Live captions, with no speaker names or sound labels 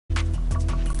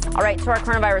All right, to our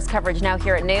coronavirus coverage now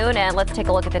here at noon, and let's take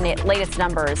a look at the latest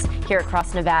numbers here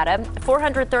across Nevada.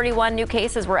 431 new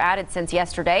cases were added since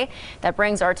yesterday. That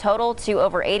brings our total to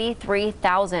over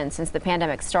 83,000 since the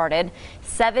pandemic started.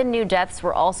 7 new deaths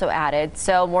were also added,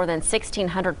 so more than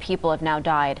 1,600 people have now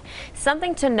died.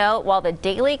 Something to note, while the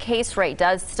daily case rate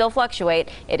does still fluctuate,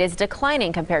 it is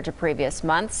declining compared to previous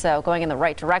months, so going in the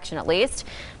right direction at least.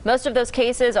 Most of those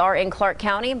cases are in Clark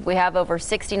County. We have over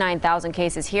 69,000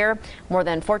 cases here. More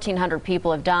than 1,400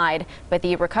 people have died, but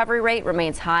the recovery rate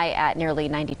remains high at nearly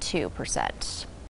 92%.